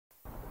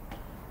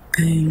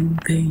pain,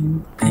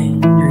 pain,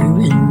 pain, are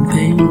you in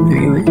pain, are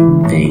you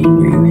in pain,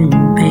 are you in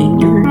pain,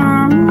 we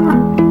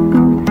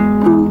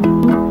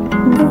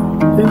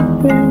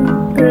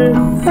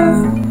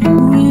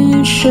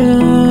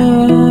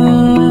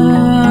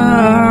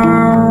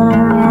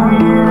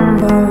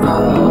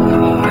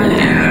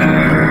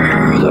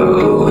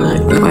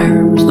my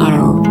room's not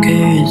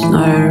okay, it's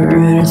not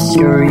alright.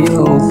 Are you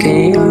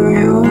okay? Are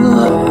you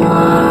alive?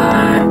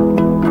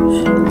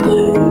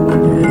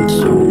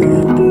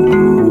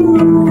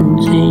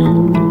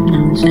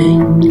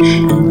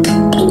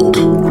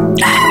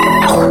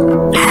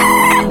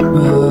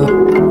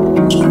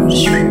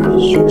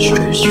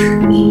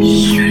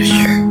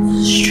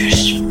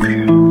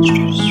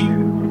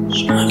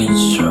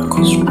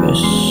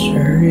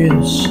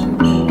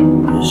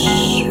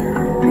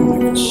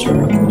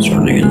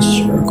 Running in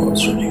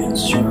circles, running in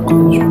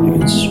circles, running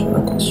in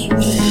circles,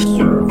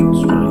 circles,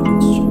 running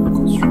in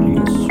circles, running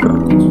in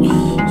circles,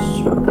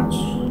 circles.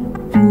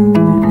 You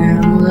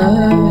gotta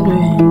let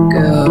it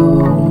go.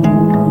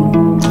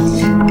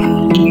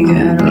 You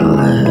gotta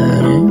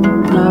let it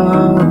know.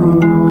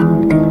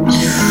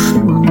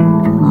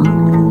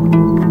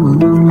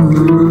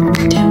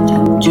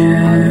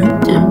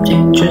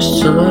 Tempting just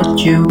to let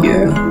you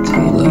hear.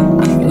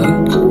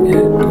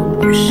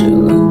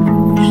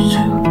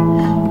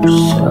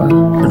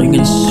 Running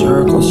in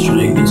circles,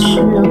 running in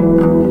circles.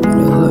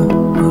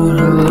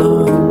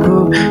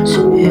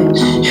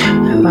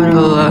 What a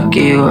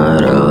lucky,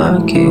 what a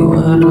lucky,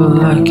 what a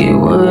lucky,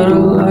 what a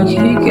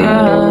lucky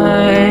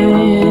guy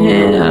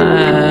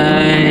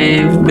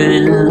I've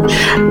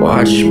been.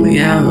 Watch me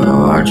have a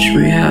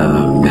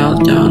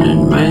meltdown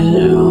in my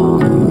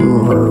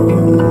zone.